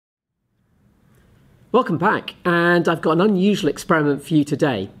Welcome back, and I've got an unusual experiment for you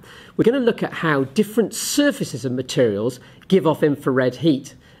today. We're going to look at how different surfaces of materials give off infrared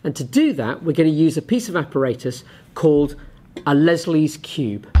heat. And to do that, we're going to use a piece of apparatus called a Leslie's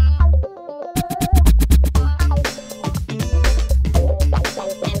cube.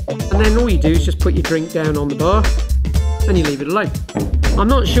 And then all you do is just put your drink down on the bar and you leave it alone. I'm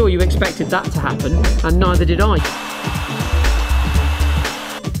not sure you expected that to happen, and neither did I.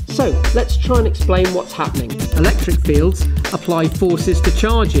 So let's try and explain what's happening. Electric fields apply forces to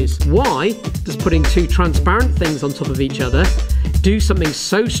charges. Why does putting two transparent things on top of each other do something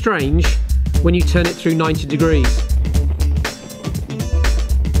so strange when you turn it through 90 degrees?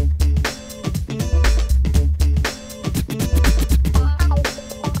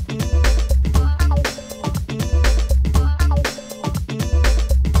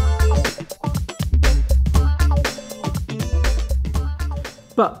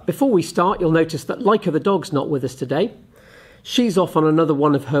 But before we start, you'll notice that Leica the dog's not with us today. She's off on another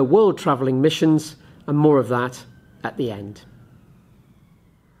one of her world travelling missions, and more of that at the end.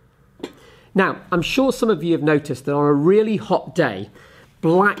 Now, I'm sure some of you have noticed that on a really hot day,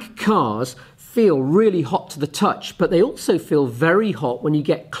 black cars feel really hot to the touch, but they also feel very hot when you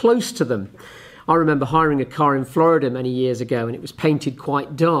get close to them. I remember hiring a car in Florida many years ago, and it was painted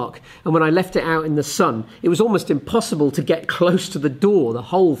quite dark. And when I left it out in the sun, it was almost impossible to get close to the door. The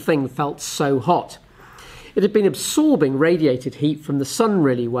whole thing felt so hot. It had been absorbing radiated heat from the sun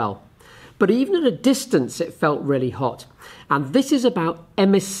really well. But even at a distance, it felt really hot. And this is about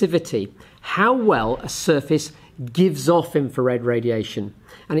emissivity, how well a surface gives off infrared radiation.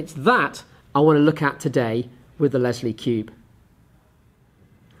 And it's that I want to look at today with the Leslie cube.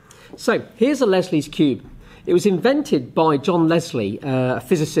 So here's a Leslie's cube. It was invented by John Leslie, a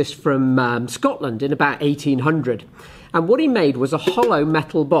physicist from Scotland in about 1800. And what he made was a hollow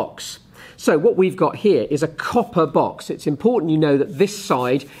metal box. So what we've got here is a copper box. It's important you know that this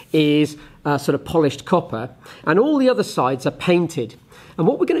side is sort of polished copper and all the other sides are painted. And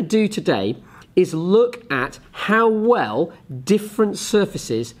what we're going to do today is look at how well different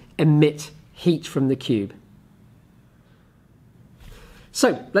surfaces emit heat from the cube.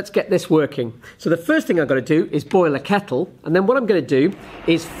 So let's get this working. So the first thing I've got to do is boil a kettle, and then what I'm going to do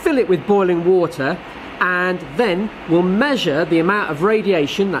is fill it with boiling water, and then we'll measure the amount of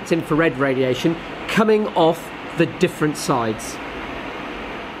radiation, that's infrared radiation, coming off the different sides.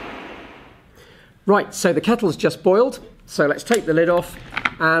 Right, so the kettle's just boiled, so let's take the lid off,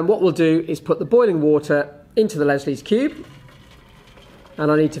 and what we'll do is put the boiling water into the Leslie's cube,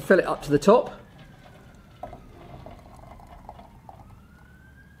 and I need to fill it up to the top.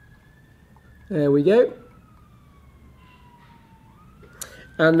 There we go.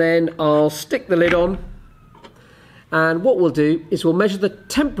 And then I'll stick the lid on, and what we'll do is we'll measure the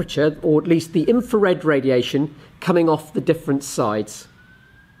temperature, or at least the infrared radiation, coming off the different sides.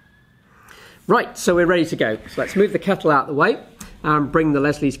 Right, so we're ready to go. So let's move the kettle out of the way and bring the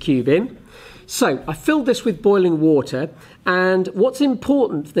Leslie's cube in. So I filled this with boiling water, and what's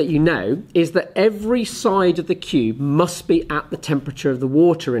important that you know is that every side of the cube must be at the temperature of the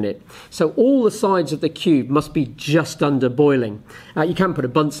water in it. So all the sides of the cube must be just under boiling. You can put a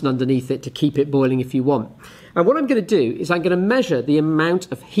Bunsen underneath it to keep it boiling if you want. And what I'm going to do is I'm going to measure the amount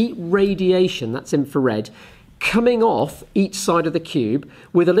of heat radiation, that's infrared, coming off each side of the cube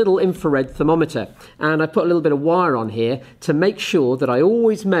with a little infrared thermometer. And I put a little bit of wire on here to make sure that I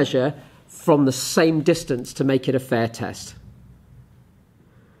always measure from the same distance to make it a fair test.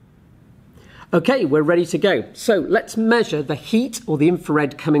 Okay, we're ready to go. So let's measure the heat or the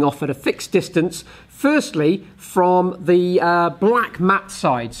infrared coming off at a fixed distance. Firstly, from the black matte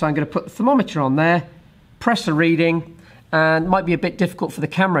side. So I'm going to put the thermometer on there, press a reading, and it might be a bit difficult for the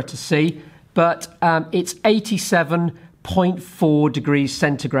camera to see, but it's 87.4 degrees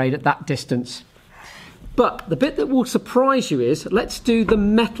centigrade at that distance. But the bit that will surprise you is, let's do the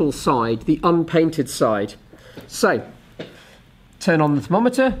metal side, the unpainted side. So, turn on the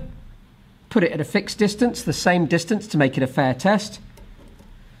thermometer, put it at a fixed distance, the same distance to make it a fair test.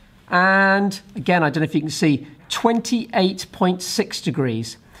 And again, I don't know if you can see, 28.6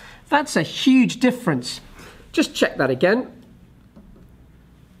 degrees. That's a huge difference. Just check that again.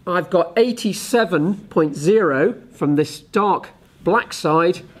 I've got 87.0 from this dark black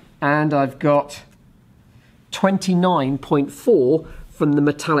side, and I've got 29.4 from the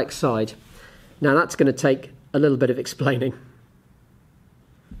metallic side. Now that's going to take a little bit of explaining.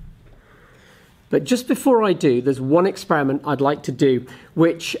 But just before I do, there's one experiment I'd like to do,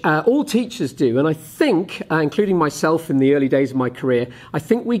 which all teachers do, and I think, including myself in the early days of my career, I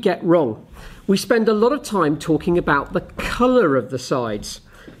think we get wrong. We spend a lot of time talking about the colour of the sides.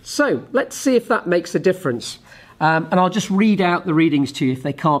 So let's see if that makes a difference. And I'll just read out the readings to you if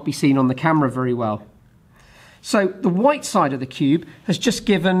they can't be seen on the camera very well. So the white side of the cube has just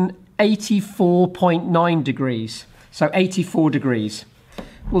given 84.9 degrees. So 84 degrees.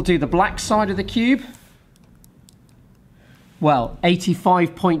 We'll do the black side of the cube. Well,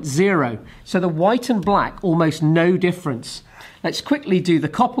 85.0. So the white and black, almost no difference. Let's quickly do the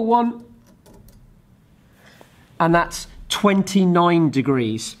copper one. And that's 29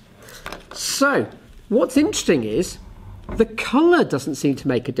 degrees. So what's interesting is the colour doesn't seem to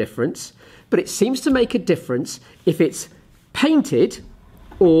make a difference, but it seems to make a difference if it's painted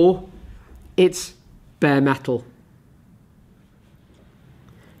or it's bare metal.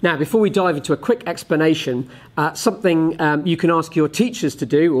 Now, before we dive into a quick explanation, something you can ask your teachers to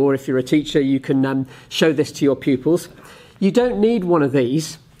do, or if you're a teacher, you can show this to your pupils. You don't need one of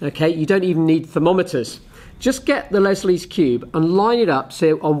these, okay? You don't even need thermometers. Just get the Leslie's cube and line it up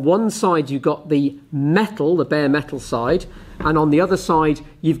so on one side you've got the metal, the bare metal side, and on the other side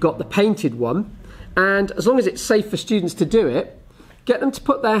you've got the painted one. And as long as it's safe for students to do it, get them to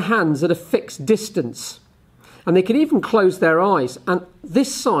put their hands at a fixed distance. And they can even close their eyes. And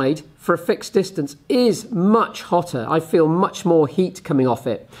this side, for a fixed distance, is much hotter. I feel much more heat coming off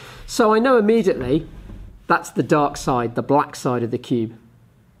it. So I know immediately that's the dark side, the black side of the cube.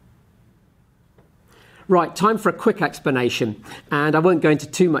 Right, time for a quick explanation. And I won't go into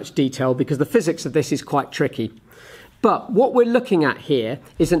too much detail because the physics of this is quite tricky. But what we're looking at here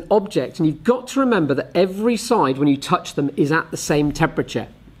is an object, and you've got to remember that every side, when you touch them, is at the same temperature.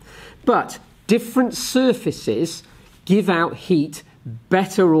 But different surfaces give out heat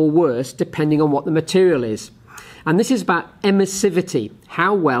better or worse depending on what the material is. And this is about emissivity,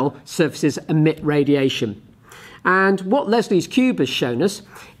 how well surfaces emit radiation. And what Leslie's cube has shown us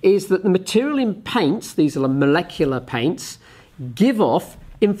is that the material in paints, these are molecular paints, give off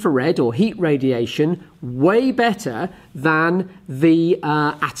infrared or heat radiation way better than the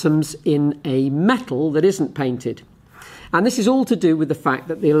atoms in a metal that isn't painted. And this is all to do with the fact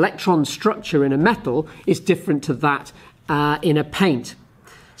that the electron structure in a metal is different to that in a paint.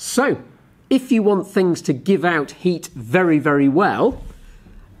 So, if you want things to give out heat very, very well,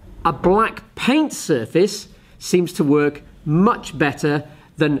 a black paint surface seems to work much better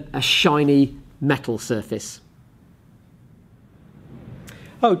than a shiny metal surface.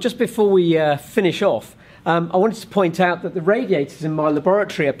 Oh, just before we finish off, I wanted to point out that the radiators in my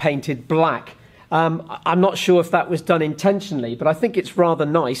laboratory are painted black. I'm not sure if that was done intentionally, but I think it's rather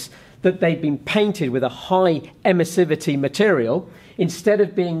nice that they've been painted with a high emissivity material instead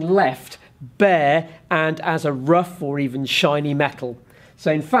of being left bare and as a rough or even shiny metal.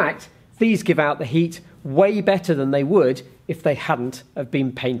 So in fact, these give out the heat way better than they would if they hadn't have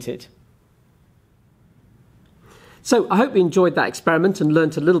been painted. So I hope you enjoyed that experiment and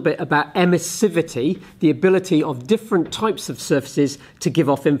learnt a little bit about emissivity, the ability of different types of surfaces to give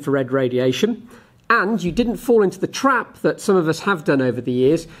off infrared radiation. And you didn't fall into the trap that some of us have done over the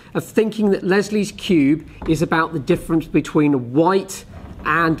years of thinking that Leslie's cube is about the difference between white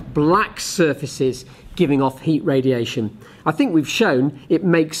and black surfaces giving off heat radiation. I think we've shown it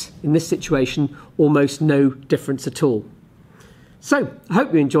makes, in this situation, almost no difference at all. So I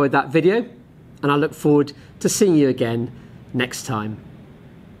hope you enjoyed that video, and I look forward to seeing you again next time.